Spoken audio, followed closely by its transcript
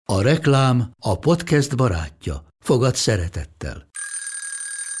A reklám a podcast barátja. Fogad szeretettel.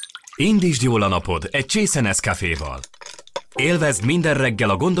 Indítsd jól a napod egy csésze Nescaféval. Élvezd minden reggel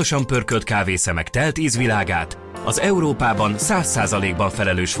a gondosan pörkölt kávészemek telt ízvilágát, az Európában 100%-ban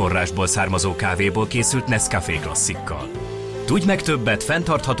felelős forrásból származó kávéból készült Nescafé klasszikkal. Tudj meg többet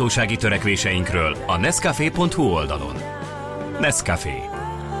fenntarthatósági törekvéseinkről a nescafé.hu oldalon. Nescafé.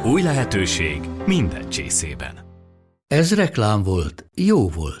 Új lehetőség minden csészében. Ez reklám volt, jó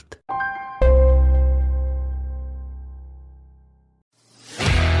volt.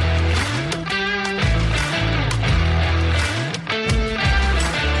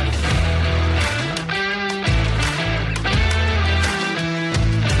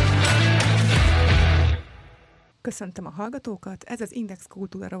 Köszöntöm a hallgatókat, ez az Index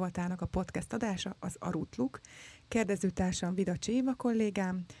Kultúra rovatának a podcast adása, az arútluk. Kérdezőtársam Vida Cséva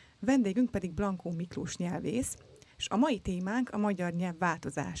kollégám, vendégünk pedig Blankó Miklós nyelvész, és a mai témánk a magyar nyelv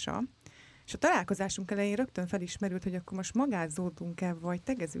változása. És a találkozásunk elején rögtön felismerült, hogy akkor most magázódunk-e, vagy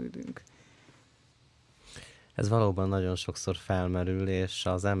tegeződünk. Ez valóban nagyon sokszor felmerül, és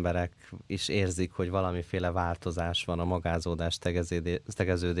az emberek is érzik, hogy valamiféle változás van a magázódás,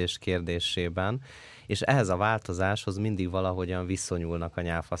 tegeződés kérdésében, és ehhez a változáshoz mindig valahogyan viszonyulnak a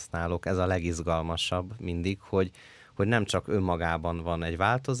nyelvhasználók. Ez a legizgalmasabb mindig, hogy nem csak önmagában van egy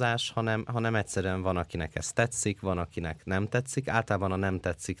változás, hanem egyszerűen van, akinek ez tetszik, van, akinek nem tetszik. Általában a nem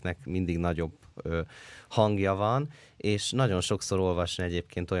tetsziknek mindig nagyobb hangja van, és nagyon sokszor olvasni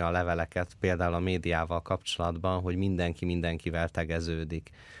egyébként olyan leveleket, például a médiával kapcsolatban, hogy mindenki mindenkivel tegeződik.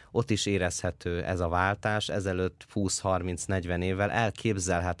 Ott is érezhető ez a váltás, ezelőtt 20-30-40 évvel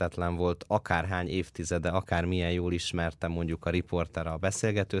elképzelhetetlen volt akárhány évtizede, akármilyen jól ismerte mondjuk a riporter a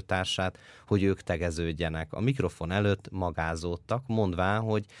beszélgetőtársát, hogy ők tegeződjenek. A mikrofon előtt magázódtak, mondván,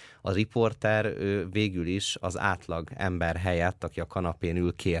 hogy a riporter végül is az átlag ember helyett, aki a kanapén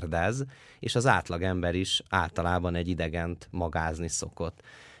ül, kérdez, és az átlag ember is általában egy idegent magázni szokott.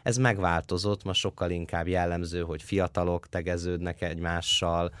 Ez megváltozott, ma sokkal inkább jellemző, hogy fiatalok tegeződnek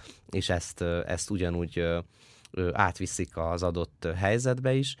egymással, és ezt ugyanúgy átviszik az adott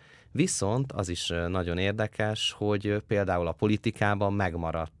helyzetbe is. Viszont az is nagyon érdekes, hogy például a politikában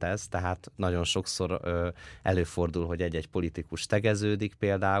megmaradt ez, tehát nagyon sokszor előfordul, hogy egy-egy politikus tegeződik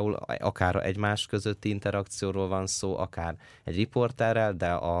például, akár egymás közötti interakcióról van szó, akár egy riporterrel,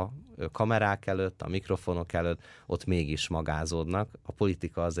 de a kamerák előtt, a mikrofonok előtt ott mégis magázódnak. A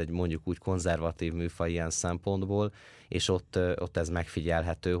politika az egy mondjuk úgy konzervatív műfaj ilyen szempontból, és ott ez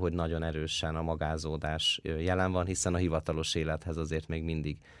megfigyelhető, hogy nagyon erősen a magázódás jelen van, hiszen a hivatalos élethez azért még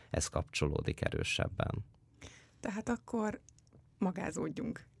mindig ez kapcsolódik erősebben. Tehát akkor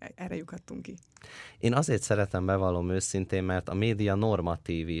magázódjunk, erre lyukadtunk ki. Én azért szeretem, bevallom őszintén, mert a média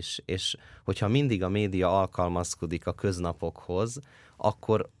normatív is, és hogyha mindig a média alkalmazkodik a köznapokhoz,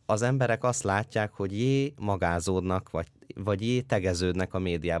 akkor az emberek azt látják, hogy magázódnak, vagy tegeződnek a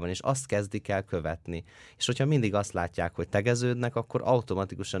médiában, és azt kezdik el követni. És hogyha mindig azt látják, hogy tegeződnek, akkor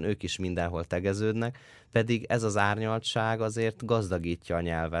automatikusan ők is mindenhol tegeződnek, pedig ez az árnyaltság azért gazdagítja a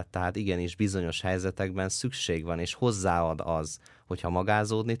nyelvet. Tehát igenis bizonyos helyzetekben szükség van, és hozzáad az, hogyha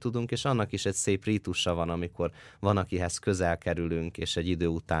magázódni tudunk, és annak is egy szép rítusa van, amikor van, akihez közel kerülünk, és egy idő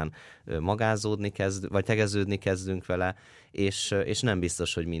után magázódni vagy tegeződni kezdünk vele, és nem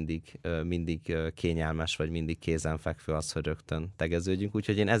biztos, hogy mindig kényelmes, vagy mindig kézenfekvő az, hogy rögtön tegeződjünk.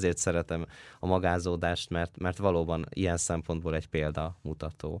 Úgyhogy én ezért szeretem a magázódást, mert valóban ilyen szempontból egy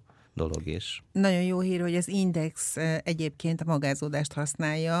példamutató dolog is. Nagyon jó hír, hogy az Index egyébként a magázódást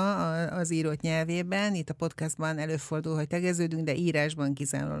használja az írott nyelvében. Itt a podcastban előfordul, hogy tegeződünk, de írásban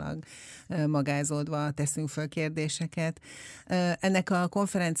kizárólag magázódva teszünk föl kérdéseket. Ennek a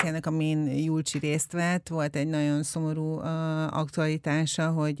konferenciának, amin Julcsi részt vett, volt egy nagyon szomorú aktualitása,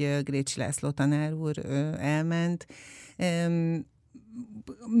 hogy Grécsi László tanár úr elment.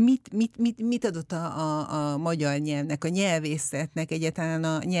 Mit adott a magyar nyelvnek, a nyelvészetnek, egyáltalán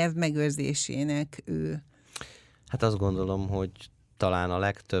a nyelv megőrzésének ő? Hát azt gondolom, hogy talán a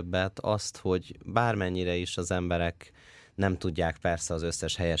legtöbbet azt, hogy bármennyire is az emberek nem tudják persze az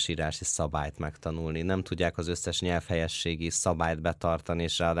összes helyesírási szabályt megtanulni, nem tudják az összes nyelvhelyességi szabályt betartani,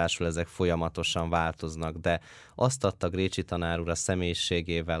 és ráadásul ezek folyamatosan változnak, de azt adta Grécsi tanár úr a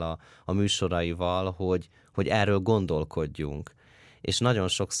személyiségével, a műsoraival, hogy erről gondolkodjunk. És nagyon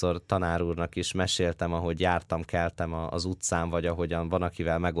sokszor tanár úrnak is meséltem, ahogy jártam, keltem az utcán, vagy ahogyan van,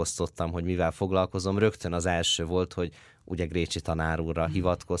 akivel megosztottam, hogy mivel foglalkozom. Rögtön az első volt, hogy ugye Grécsi tanár úrra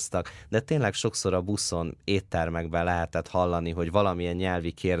hivatkoztak, de tényleg sokszor a buszon, éttermekben lehetett hallani, hogy valamilyen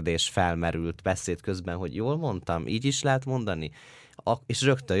nyelvi kérdés felmerült beszéd közben, hogy jól mondtam, így is lehet mondani? És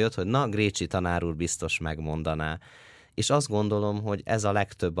rögtön jött, hogy na, Grécsi tanár úr biztos megmondaná. És azt gondolom, hogy ez a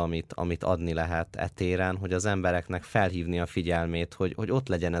legtöbb, amit adni lehet e téren, hogy az embereknek felhívni a figyelmét, hogy ott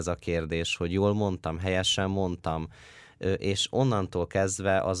legyen ez a kérdés, hogy jól mondtam, helyesen mondtam, és onnantól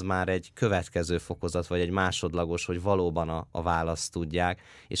kezdve az már egy következő fokozat, vagy egy másodlagos, hogy valóban a választ tudják,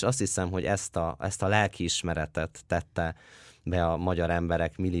 és azt hiszem, hogy ezt a lelkiismeretet tette be a magyar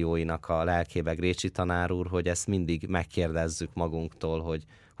emberek millióinak a lelkébe Grécsi tanár úr, hogy ezt mindig megkérdezzük magunktól,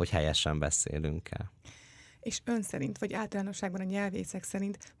 hogy helyesen beszélünk-e. És ön szerint, vagy általánosságban a nyelvészek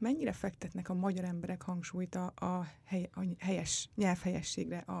szerint mennyire fektetnek a magyar emberek hangsúlyt a helyes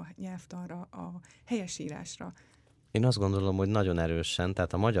nyelvhelyességre, a nyelvtanra, a helyesírásra? Én azt gondolom, hogy nagyon erősen,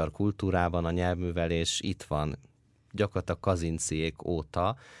 tehát a magyar kultúrában a nyelvművelés itt van, gyakorlatilag Kazinciék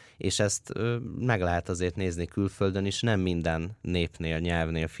óta, és ezt meg lehet azért nézni külföldön is, nem minden népnél,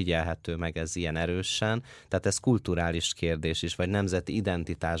 nyelvnél figyelhető meg ez ilyen erősen, tehát ez kulturális kérdés is, vagy nemzeti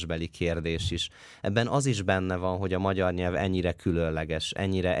identitásbeli kérdés is. Ebben az is benne van, hogy a magyar nyelv ennyire különleges,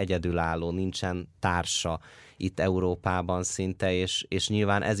 ennyire egyedülálló, nincsen társa itt Európában szinte, és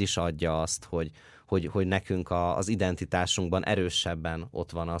nyilván ez is adja azt, hogy nekünk az identitásunkban erősebben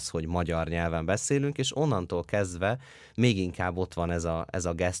ott van az, hogy magyar nyelven beszélünk, és onnantól kezdve még inkább ott van ez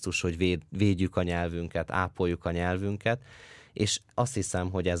a gesztus, hogy védjük a nyelvünket, ápoljuk a nyelvünket, és azt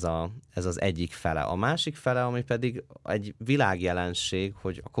hiszem, hogy ez az egyik fele. A másik fele, ami pedig egy világjelenség,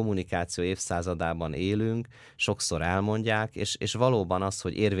 hogy a kommunikáció évszázadában élünk, sokszor elmondják, és valóban az,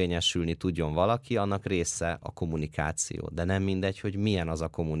 hogy érvényesülni tudjon valaki, annak része a kommunikáció. De nem mindegy, hogy milyen az a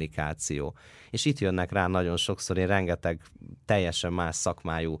kommunikáció. És itt jönnek rá nagyon sokszor, én rengeteg teljesen más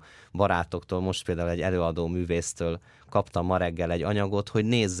szakmájú barátoktól, most például egy előadó művésztől kaptam ma reggel egy anyagot, hogy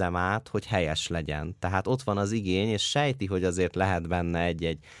nézzem át, hogy helyes legyen. Tehát ott van az igény, és sejti, hogy azért lehet benne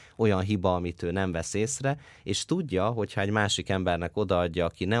egy olyan hiba, amit ő nem vesz észre, és tudja, hogyha egy másik embernek odaadja,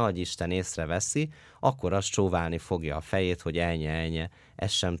 aki ne adj Isten észreveszi, akkor az csóválni fogja a fejét, hogy ennyi,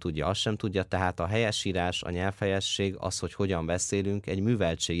 ezt sem tudja, azt sem tudja. Tehát a helyesírás, a nyelvhelyesség, az, hogy hogyan beszélünk, egy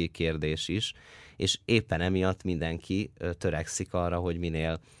műveltségi kérdés is, és éppen emiatt mindenki törekszik arra, hogy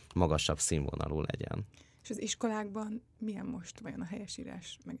minél magasabb színvonalú legyen. És az iskolákban milyen most vajon a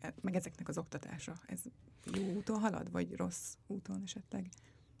helyesírás, meg ezeknek az oktatása? Ez jó úton halad, vagy rossz úton esetleg?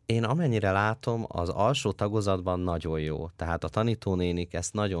 Én amennyire látom, az alsó tagozatban nagyon jó. Tehát a tanítónénik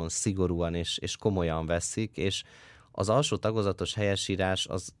ezt nagyon szigorúan és komolyan veszik, és az alsó tagozatos helyesírás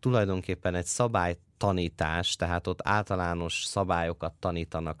az tulajdonképpen egy szabálytanítás, tehát ott általános szabályokat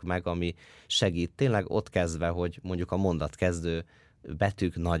tanítanak meg, ami segít tényleg ott kezdve, hogy mondjuk a mondatkezdő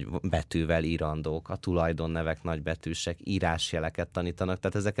betűk nagy betűvel írandók, a tulajdonnevek nagybetűsek, írásjeleket tanítanak,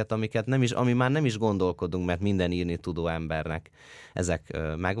 tehát ezeket, ami már nem is gondolkodunk, mert minden írni tudó embernek ezek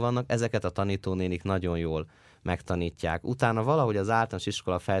megvannak, ezeket a tanítónénik nagyon jól megtanítják. Utána valahogy az általános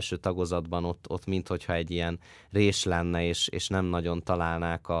iskola felső tagozatban ott minthogyha egy ilyen rés lenne, és nem nagyon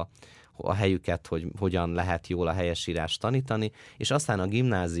találnák a helyüket, hogy hogyan lehet jól a helyesírást tanítani, és aztán a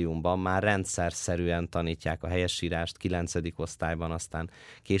gimnáziumban már rendszerszerűen tanítják a helyesírást, 9. osztályban, aztán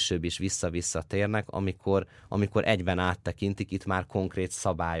később is vissza-vissza térnek, amikor egyben áttekintik itt már konkrét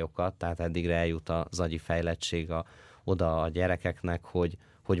szabályokat, tehát eddigre eljut az agyi fejlettség oda a gyerekeknek,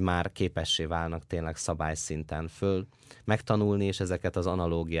 hogy már képessé válnak tényleg szabályszinten föl megtanulni, és ezeket az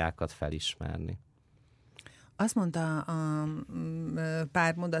analógiákat felismerni. Azt mondta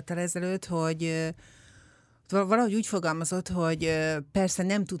pár mondattal ezelőtt, hogy valahogy úgy fogalmazott, hogy persze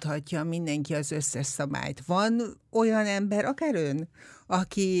nem tudhatja mindenki az összes szabályt. Van olyan ember, akár ön,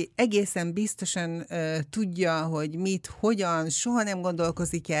 aki egészen biztosan tudja, hogy mit, hogyan, soha nem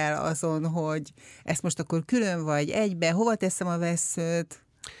gondolkozik el azon, hogy ezt most akkor külön vagy egybe, hova teszem a vesszőt?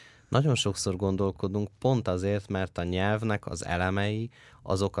 Nagyon sokszor gondolkodunk, pont azért, mert a nyelvnek az elemei,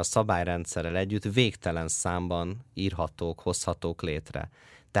 azok a szabályrendszerrel együtt végtelen számban írhatók, hozhatók létre.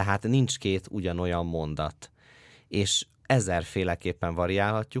 Tehát nincs két ugyanolyan mondat. És ezerféleképpen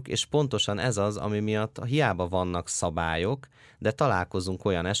variálhatjuk, és pontosan ez az, ami miatt hiába vannak szabályok, de találkozunk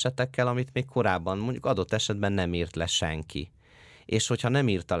olyan esetekkel, amit még korábban mondjuk adott esetben nem írt le senki. És hogyha nem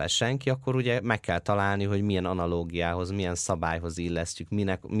írta le senki, akkor ugye meg kell találni, hogy milyen analógiához, milyen szabályhoz illesztjük,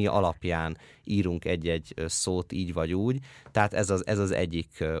 mi alapján írunk egy-egy szót így vagy úgy. Tehát ez az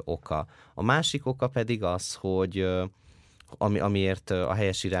egyik oka. A másik oka pedig az, hogy amiért a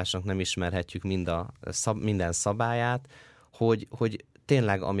helyesírásnak nem ismerhetjük minden szabályát, hogy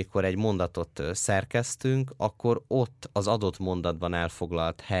tényleg, amikor egy mondatot szerkesztünk, akkor ott az adott mondatban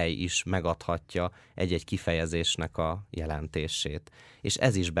elfoglalt hely is megadhatja egy-egy kifejezésnek a jelentését. És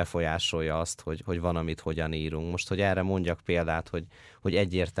ez is befolyásolja azt, hogy van, amit hogyan írunk. Most, hogy erre mondjak példát, hogy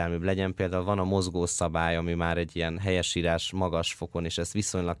egyértelműbb legyen, például van a mozgószabály, ami már egy ilyen helyesírás magas fokon, és ezt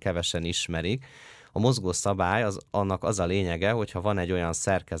viszonylag kevesen ismerik, A mozgó szabály annak az a lényege, hogyha van egy olyan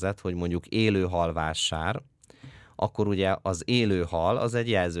szerkezet, hogy mondjuk élő hal vásár, akkor ugye az élő hal az egy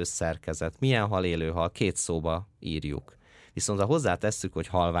jelzős szerkezet. Milyen hal, élő hal? 2 szóba írjuk. Viszont ha hozzátesszük, hogy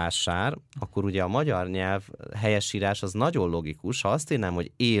halvásár, akkor ugye a magyar nyelv helyesírás az nagyon logikus. Ha azt írnám,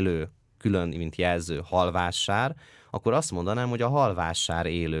 hogy élő, külön, mint jelző, halvásár, akkor azt mondanám, hogy a halvásár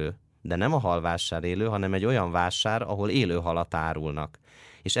élő. De nem a halvásár élő, hanem egy olyan vásár, ahol élő halat árulnak.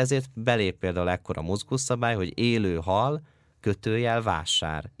 És ezért belép például ekkora mozgószabály, hogy élő hal, kötőjel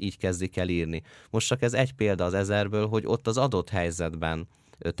vásár. Így kezdik el írni. Most csak ez egy példa az 1000-ből, hogy ott az adott helyzetben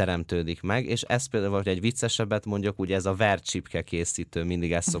teremtődik meg, és ez például, hogy egy viccesebbet mondjuk, ugye ez a vert csipke készítő,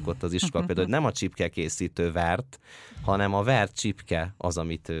 mindig ez szokott az iskola, például, hogy nem a csipke készítő vert, hanem a vert csipke az,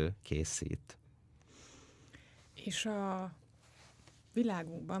 amit ő készít. És a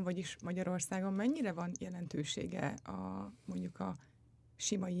világunkban, vagyis Magyarországon mennyire van jelentősége mondjuk a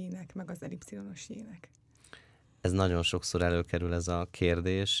sima jének, meg az elipszilonos jének? Ez nagyon sokszor előkerül ez a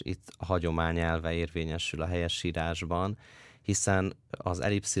kérdés, itt a hagyomány elve érvényesül a helyesírásban, hiszen az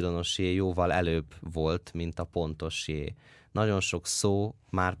elipszilonos jé jóval előbb volt, mint a pontos jé. Nagyon sok szó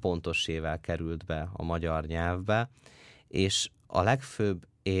már pontos jével került be a magyar nyelvbe, és a legfőbb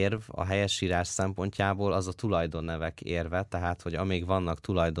érv a helyesírás szempontjából az a tulajdonnevek érve, tehát, hogy amíg vannak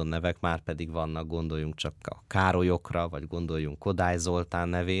tulajdonnevek, már pedig vannak, gondoljunk csak a Károlyokra, vagy gondoljunk Kodály Zoltán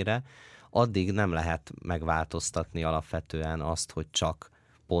nevére, addig nem lehet megváltoztatni alapvetően azt, hogy csak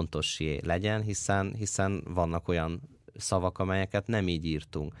pontos jé legyen, hiszen vannak olyan szavak, amelyeket nem így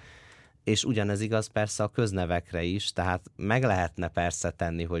írtunk. És ugyanez igaz persze a köznevekre is, tehát meg lehetne persze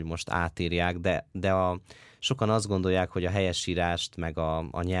tenni, hogy most átírják, de sokan azt gondolják, hogy a helyesírást meg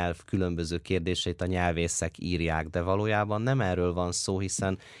a nyelv különböző kérdéseit a nyelvészek írják, de valójában nem erről van szó,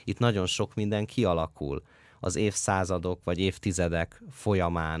 hiszen itt nagyon sok minden kialakul az évszázadok vagy évtizedek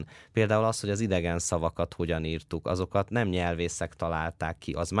folyamán. Például az, hogy az idegen szavakat hogyan írtuk, azokat nem nyelvészek találták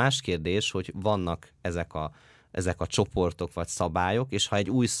ki. Az más kérdés, hogy vannak ezek a csoportok vagy szabályok, és ha egy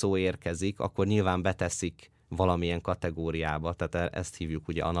új szó érkezik, akkor nyilván beteszik valamilyen kategóriába, tehát ezt hívjuk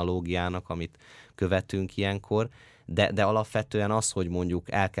ugye analógiának, amit követünk ilyenkor, de alapvetően az, hogy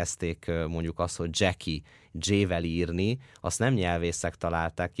mondjuk elkezdték mondjuk azt, hogy Jackie J-vel írni, azt nem nyelvészek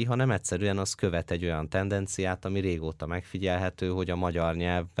találták ki, hanem egyszerűen az követ egy olyan tendenciát, ami régóta megfigyelhető, hogy a magyar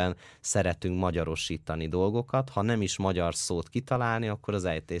nyelvben szeretünk magyarosítani dolgokat, ha nem is magyar szót kitalálni, akkor az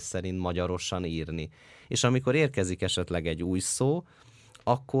ejtés szerint magyarosan írni. És amikor érkezik esetleg egy új szó,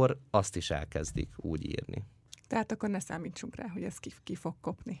 akkor azt is elkezdik úgy írni. Tehát akkor ne számítsunk rá, hogy ez ki fog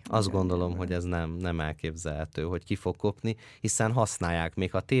kopni. Azt gondolom, hogy ez nem elképzelhető, hogy ki fog kopni, hiszen használják,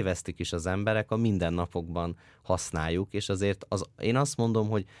 még ha tévesztik is az emberek, a mindennapokban használjuk, és azért én azt mondom,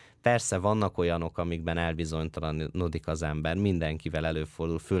 hogy persze vannak olyanok, amikben elbizonytalanodik az ember, mindenkivel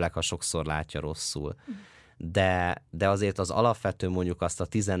előfordul, főleg ha sokszor látja rosszul. De azért az alapvető mondjuk azt a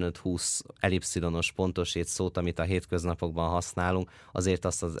 15-20 elipszilonos pontosít szót, amit a hétköznapokban használunk, azért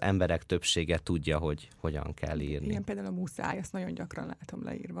azt az emberek többsége tudja, hogy hogyan kell írni. Igen, például a muszáj, azt nagyon gyakran látom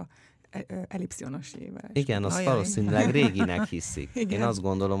leírva elipszilonos jével. Igen, azt valószínűleg réginek hiszik. Igen. Én azt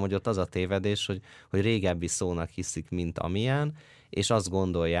gondolom, hogy ott az a tévedés, hogy régebbi szónak hiszik, mint amilyen, és azt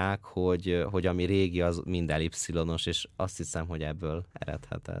gondolják, hogy ami régi, az mind elipszilonos, és azt hiszem, hogy ebből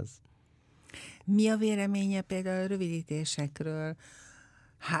eredhet ez. Mi a véleménye például a rövidítésekről?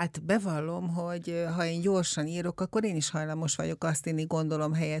 Hát bevallom, hogy ha én gyorsan írok, akkor én is hajlamos vagyok azt írni,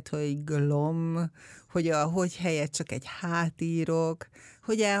 gondolom helyett, hogy glom, hogy a hogy helyett csak egy hát írok,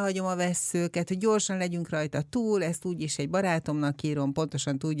 hogy elhagyom a vesszőket, hogy gyorsan legyünk rajta túl, ezt úgyis egy barátomnak írom,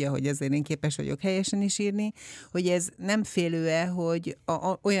 pontosan tudja, hogy ezért én képes vagyok helyesen is írni, hogy ez nem félő-e, hogy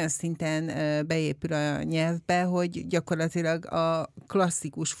olyan szinten beépül a nyelvbe, hogy gyakorlatilag a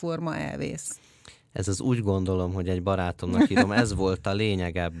klasszikus forma elvész. Ez az úgy gondolom, hogy egy barátomnak írom, ez volt a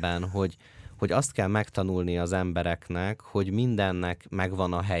lényeg ebben, hogy azt kell megtanulni az embereknek, hogy mindennek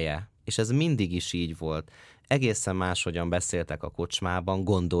megvan a helye. És ez mindig is így volt. Egészen máshogyan beszéltek a kocsmában,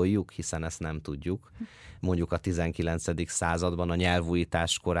 gondoljuk, hiszen ezt nem tudjuk, mondjuk a 19. században, a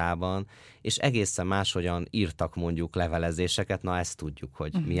nyelvújítás korában, és egészen máshogyan írtak mondjuk levelezéseket, na ezt tudjuk,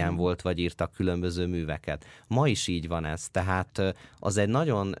 hogy milyen volt, vagy írtak különböző műveket. Ma is így van ez, tehát az egy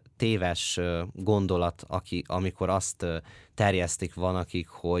nagyon téves gondolat, amikor azt terjesztik van, akik,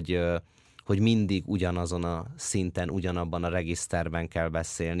 hogy mindig ugyanazon a szinten, ugyanabban a regiszterben kell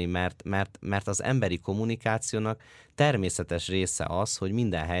beszélni, mert az emberi kommunikációnak természetes része az, hogy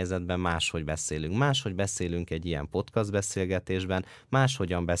minden helyzetben máshogy beszélünk. Máshogy beszélünk egy ilyen podcast beszélgetésben,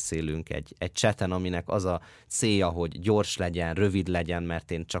 máshogyan beszélünk egy chaten, aminek az a célja, hogy gyors legyen, rövid legyen,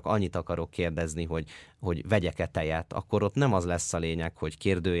 mert én csak annyit akarok kérdezni, hogy vegyek-e tejet, akkor ott nem az lesz a lényeg, hogy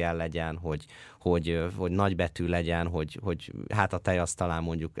kérdőjel legyen, hogy nagybetű legyen, hogy hát a tej azt talán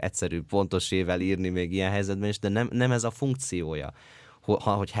mondjuk egyszerű pontos évvel írni még ilyen helyzetben is, de nem ez a funkciója,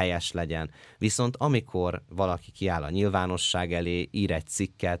 hogy helyes legyen. Viszont amikor valaki kiáll a nyilvánosság elé, ír egy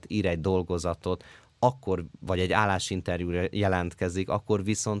cikket, ír egy dolgozatot, akkor, vagy egy állásinterjúra jelentkezik, akkor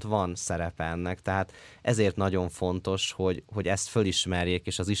viszont van szerepe ennek. Tehát ezért nagyon fontos, hogy ezt fölismerjék,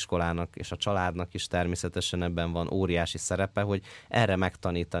 és az iskolának és a családnak is természetesen ebben van óriási szerepe, hogy erre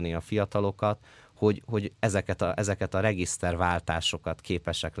megtanítani a fiatalokat, hogy ezeket a regiszterváltásokat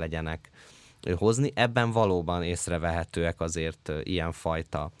képesek legyenek hozni. Ebben valóban észrevehetőek azért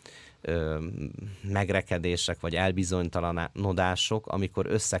ilyenfajta megrekedések vagy elbizonytalanodások, amikor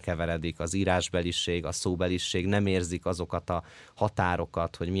összekeveredik az írásbeliség, a szóbeliség, nem érzik azokat a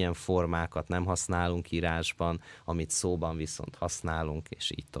határokat, hogy milyen formákat nem használunk írásban, amit szóban viszont használunk,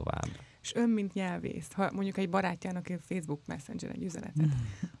 és így tovább. És ön, mint nyelvész, ha mondjuk egy barátjának ír Facebook Messenger egy üzenetet,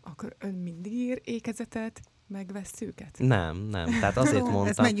 akkor ön mindig ír ékezetet, megvesz őket? Nem. Tehát azért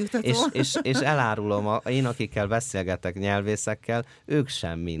mondtam, és elárulom, én akikkel beszélgetek nyelvészekkel, ők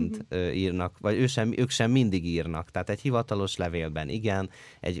sem mind írnak, vagy ők sem mindig írnak. Tehát egy hivatalos levélben igen,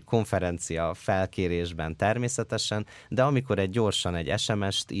 egy konferencia felkérésben természetesen, de amikor gyorsan egy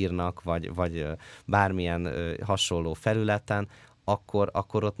SMS-t írnak, vagy bármilyen hasonló felületen,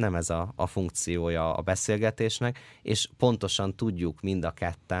 akkor ott nem ez a funkciója a beszélgetésnek, és pontosan tudjuk mind a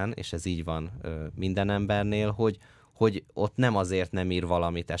ketten, és ez így van minden embernél, hogy ott nem azért nem ír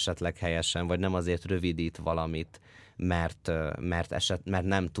valamit esetleg helyesen, vagy nem azért rövidít valamit, mert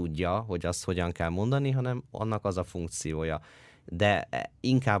nem tudja, hogy azt hogyan kell mondani, hanem annak az a funkciója. De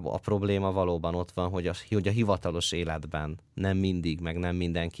inkább a probléma valóban ott van, hogy a hivatalos életben nem mindig, meg nem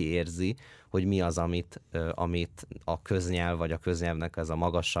mindenki érzi, hogy mi az, amit a köznyelv, vagy a köznyelvnek ez a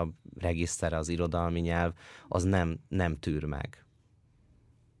magasabb regisztere, az irodalmi nyelv, az nem tűr meg.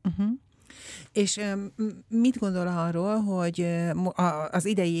 Uh-huh. És mit gondol arról, hogy az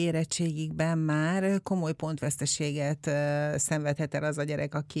idei érettségikben már komoly pontveszteséget szenvedhet el az a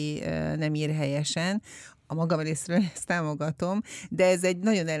gyerek, aki nem ír helyesen? A magam részről ezt támogatom, de ez egy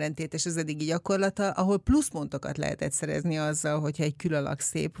nagyon ellentétes az eddigi gyakorlata, ahol pluszpontokat lehetett szerezni azzal, hogyha egy külalak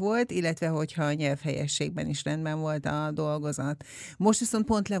szép volt, illetve hogyha a nyelvhelyességben is rendben volt a dolgozat. Most viszont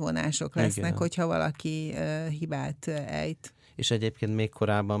pont levonások lesznek, igen, hogyha valaki hibát ejt. És egyébként még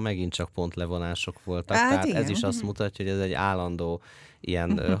korábban megint csak pontlevonások voltak, tehát igen, ez is azt mutatja, hogy ez egy állandó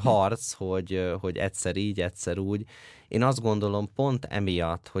ilyen harc, hogy egyszer így, egyszer úgy. Én azt gondolom pont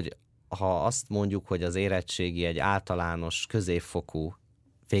emiatt, hogy ha azt mondjuk, hogy az érettségi egy általános középfokú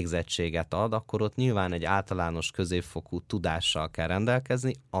végzettséget ad, akkor ott nyilván egy általános középfokú tudással kell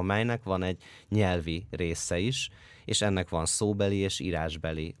rendelkezni, amelynek van egy nyelvi része is, és ennek van szóbeli és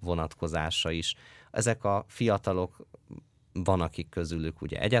írásbeli vonatkozása is. Ezek a fiatalok, van akik közülük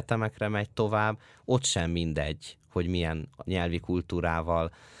ugye egyetemekre megy tovább, ott sem mindegy, hogy milyen nyelvi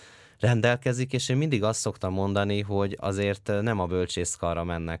kultúrával rendelkezik, és én mindig azt szoktam mondani, hogy azért nem a bölcsészkarra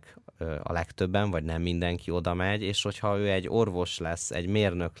mennek a legtöbben, vagy nem mindenki oda megy, és hogyha ő egy orvos lesz, egy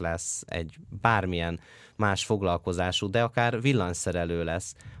mérnök lesz, egy bármilyen más foglalkozású, de akár villanyszerelő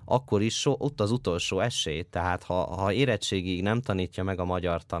lesz, akkor is ott az utolsó esély. Tehát ha érettségig nem tanítja meg a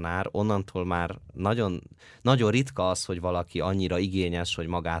magyar tanár, onnantól már nagyon, nagyon ritka az, hogy valaki annyira igényes, hogy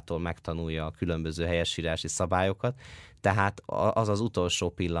magától megtanulja a különböző helyesírási szabályokat, tehát az az utolsó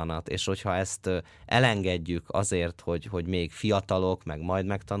pillanat, és hogyha ezt elengedjük azért, hogy még fiatalok, meg majd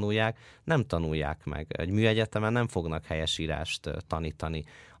megtanulják, nem tanulják meg. Egy műegyetemen nem fognak helyesírást tanítani.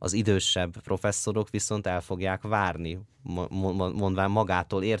 Az idősebb professzorok viszont el fogják várni, mondván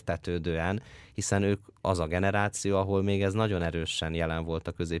magától értetődően, hiszen ők az a generáció, ahol még ez nagyon erősen jelen volt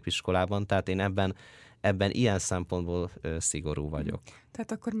a középiskolában, tehát én ebben ilyen szempontból szigorú vagyok.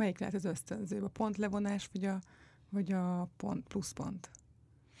 Tehát akkor melyik lehet az ösztönzőbb? A pontlevonás, vagy a pluszpont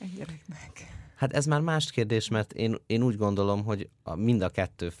egy gyereknek? Hát ez már más kérdés, mert én úgy gondolom, hogy mind a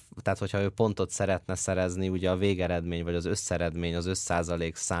kettő, tehát hogyha ő pontot szeretne szerezni, ugye a végeredmény vagy az összeredmény, az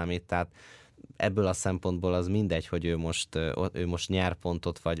összszázalék számít, tehát ebből a szempontból az mindegy, hogy ő most nyer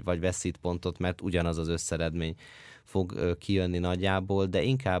pontot vagy veszít pontot, mert ugyanaz az összeredmény fog kijönni nagyjából, de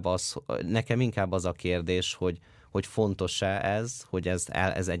nekem inkább az a kérdés, hogy fontos-e ez, hogy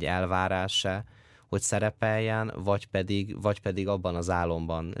ez egy elvárás-e, hogy szerepeljen, vagy pedig abban az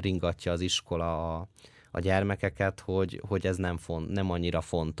álomban ringatja az iskola a gyermekeket, hogy ez nem annyira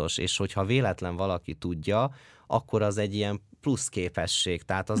fontos. És hogyha véletlen valaki tudja, akkor az egy ilyen plusz képesség,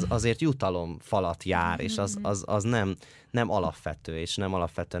 tehát azért jutalomfalat jár, és az nem alapvető, és nem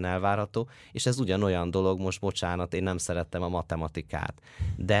alapvetően elvárható, és ez ugyanolyan dolog, most bocsánat, én nem szerettem a matematikát,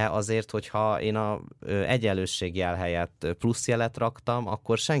 de azért, hogyha én a egyenlősségjel helyett pluszjelet raktam,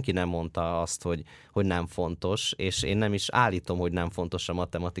 akkor senki nem mondta azt, hogy nem fontos, és én nem is állítom, hogy nem fontos a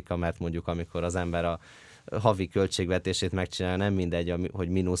matematika, mert mondjuk amikor az ember a havi költségvetését megcsinálja, nem mindegy, hogy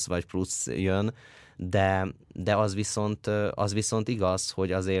mínusz vagy plusz jön, de az viszont igaz,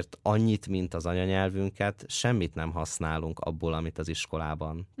 hogy azért annyit, mint az anyanyelvünket, semmit nem használunk abból, amit az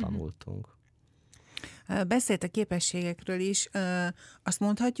iskolában tanultunk. Beszélt a képességekről is. Azt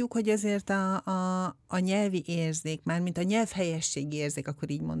mondhatjuk, hogy azért a nyelvi érzék, mármint a nyelvhelyességi érzék, akkor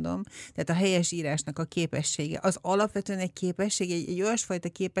így mondom, tehát a helyesírásnak a képessége, az alapvetően egy képesség, egy olyasfajta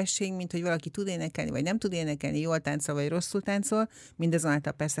képesség, mint hogy valaki tud énekelni, vagy nem tud énekelni, jól táncol, vagy rosszul táncol,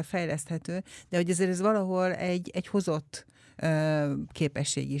 mindazonáltal persze fejleszthető, de hogy azért ez valahol egy hozott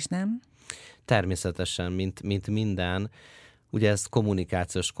képesség is, nem? Természetesen, mint minden. Ugye ezt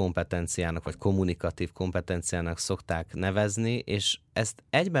kommunikációs kompetenciának, vagy kommunikatív kompetenciának szokták nevezni, és ezt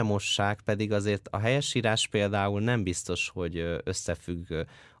egybemossák, pedig azért a helyesírás például nem biztos, hogy összefügg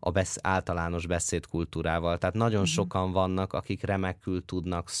általános beszédkultúrával. Tehát nagyon sokan vannak, akik remekül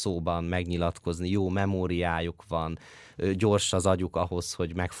tudnak szóban megnyilatkozni, jó memóriájuk van, gyors az agyuk ahhoz,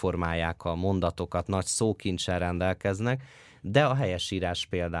 hogy megformálják a mondatokat, nagy szókincsel rendelkeznek, de a helyesírás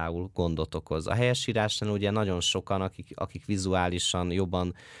például gondot okoz. A helyesírásnál ugye nagyon sokan, akik vizuálisan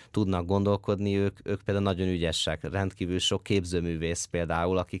jobban tudnak gondolkodni, ők például nagyon ügyesek. Rendkívül sok képzőművész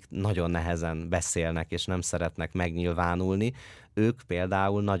például, akik nagyon nehezen beszélnek és nem szeretnek megnyilvánulni, ők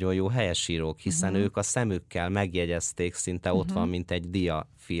például nagyon jó helyesírók, hiszen ők a szemükkel megjegyezték, szinte ott van, mint egy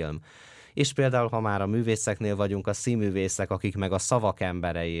diafilm. És például, ha már a művészeknél vagyunk, a színművészek, akik meg a szavak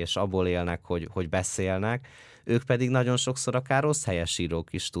emberei, és abból élnek, hogy beszélnek, ők pedig nagyon sokszor akár rossz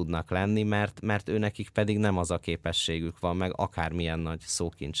helyesírók is tudnak lenni, mert őnekik pedig nem az a képességük van, meg akármilyen nagy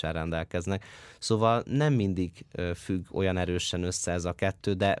szókincsel rendelkeznek. Szóval nem mindig függ olyan erősen össze ez a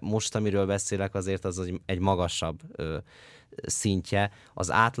kettő, de most, amiről beszélek, azért az egy magasabb szintje.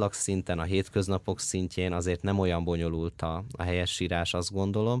 Az átlag szinten, a hétköznapok szintjén azért nem olyan bonyolult a helyesírás, azt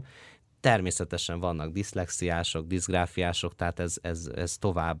gondolom. Természetesen vannak diszlexiások, diszgráfiások, tehát ez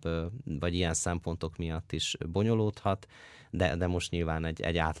tovább, vagy ilyen szempontok miatt is bonyolódhat, de most nyilván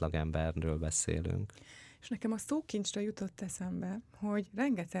egy átlagemberről beszélünk. És nekem a szókincsre jutott eszembe, hogy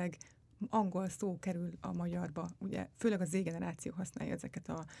rengeteg angol szó kerül a magyarba, ugye főleg a Z-generáció használja ezeket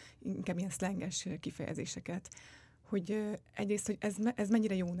a inkább ilyen szlenges kifejezéseket, hogy egyrészt, hogy ez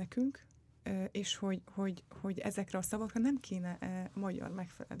mennyire jó nekünk, és hogy ezekre a szavakra nem kéne magyar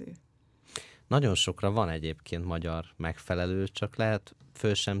megfelelő. Nagyon sokra van egyébként magyar megfelelő, csak lehet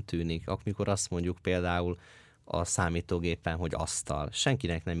föl sem tűnik. Amikor azt mondjuk például a számítógépen, hogy asztal.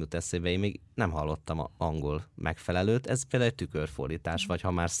 Senkinek nem jut eszébe, én még nem hallottam angol megfelelőt, ez például egy tükörfordítás, vagy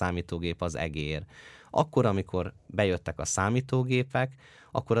ha már számítógép, az egér. Akkor, amikor bejöttek a számítógépek,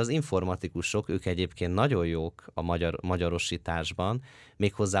 akkor az informatikusok, ők egyébként nagyon jók a magyarosításban,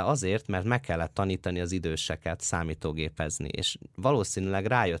 méghozzá azért, mert meg kellett tanítani az időseket számítógépezni, és valószínűleg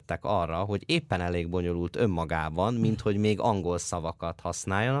rájöttek arra, hogy éppen elég bonyolult önmagában, mint hogy még angol szavakat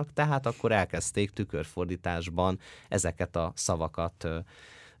használjanak, tehát akkor elkezdték tükörfordításban ezeket a szavakat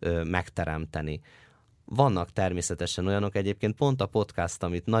megteremteni. Vannak természetesen olyanok, egyébként pont a podcast,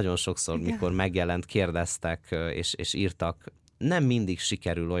 amit nagyon sokszor, mikor megjelent, kérdeztek és írtak, nem mindig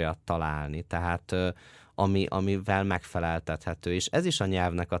sikerül olyat találni, tehát amivel megfeleltethető. És ez is a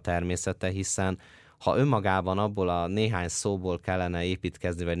nyelvnek a természete, hiszen ha önmagában abból a néhány szóból kellene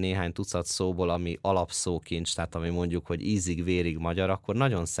építkezni, vagy néhány tucat szóból, ami alapszókincs, tehát ami mondjuk, hogy ízig-vérig magyar, akkor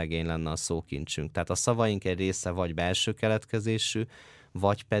nagyon szegény lenne a szókincsünk. Tehát a szavaink egy része vagy belső keletkezésű,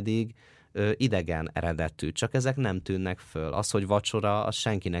 vagy pedig idegen eredetű, csak ezek nem tűnnek föl. Az, hogy vacsora, az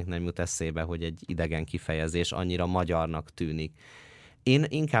senkinek nem jut eszébe, hogy egy idegen kifejezés annyira magyarnak tűnik. Én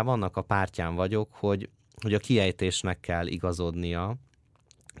inkább annak a pártján vagyok, hogy a kiejtésnek kell igazodnia,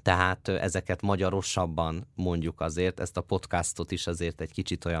 tehát ezeket magyarosabban mondjuk azért, ezt a podcastot is azért egy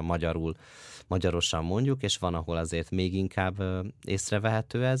kicsit olyan magyarosan mondjuk, és van, ahol azért még inkább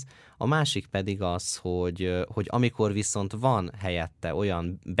észrevehető ez. A másik pedig az, hogy amikor viszont van helyette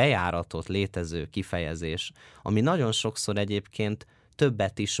olyan bejáratott létező kifejezés, ami nagyon sokszor egyébként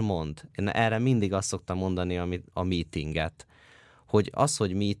többet is mond. Én erre mindig azt szoktam mondani, a meetinget,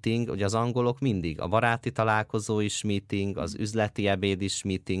 hogy meeting, hogy az angolok mindig, a baráti találkozó is meeting, az üzleti ebéd is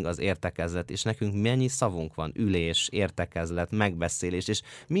meeting, az értekezlet, és nekünk mennyi szavunk van, ülés, értekezlet, megbeszélés, és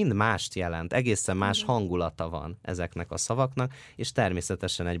mind mást jelent, egészen más hangulata van ezeknek a szavaknak, és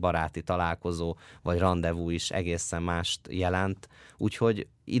természetesen egy baráti találkozó, vagy randevú is egészen mást jelent, úgyhogy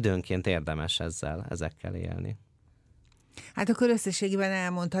időnként érdemes ezekkel élni. Hát akkor összességében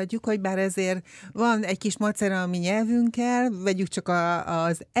elmondhatjuk, hogy bár ezért van egy kis macera a mi nyelvünkkel, vegyük csak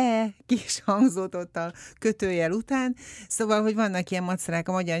az kis hangzót ott a kötőjel után, szóval, hogy vannak ilyen macerák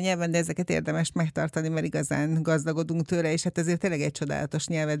a magyar nyelven, de ezeket érdemes megtartani, mert igazán gazdagodunk tőle, és hát ezért tényleg egy csodálatos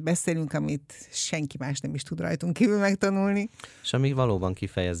nyelvet beszélünk, amit senki más nem is tud rajtunk kívül megtanulni. És ami valóban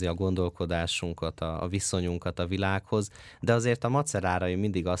kifejezi a gondolkodásunkat, a viszonyunkat a világhoz, de azért a macerára én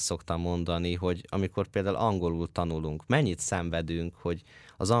mindig azt szoktam mondani, hogy amikor például angolul tanulunk, mennyit szenvedünk, hogy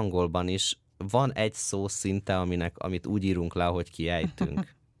az angolban is van egy szó szinte, amit úgy írunk le, ahogy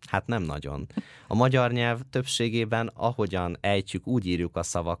kiejtünk. Hát nem nagyon. A magyar nyelv többségében, ahogyan ejtjük, úgy írjuk a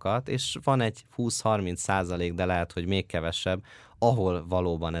szavakat, és van egy 20-30%, de lehet, hogy még kevesebb, ahol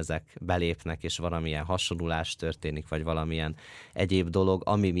valóban ezek belépnek, és valamilyen hasonlulás történik, vagy valamilyen egyéb dolog,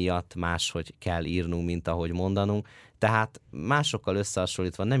 ami miatt máshogy kell írnunk, mint ahogy mondanunk. Tehát másokkal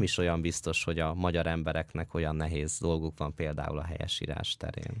összehasonlítva nem is olyan biztos, hogy a magyar embereknek olyan nehéz dolguk van például a helyesírás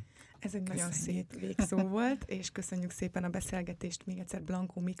terén. Ez egy nagyon szép végszó volt, és köszönjük szépen a beszélgetést még egyszer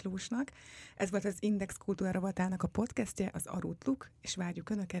Blankó Miklósnak. Ez volt az Index Kultúra rovatának a podcastje, az arútluk, és várjuk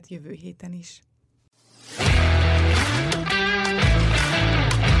Önöket jövő héten is.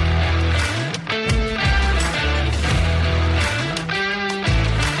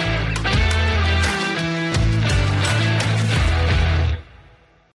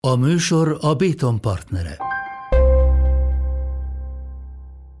 A műsor a Béton partnere.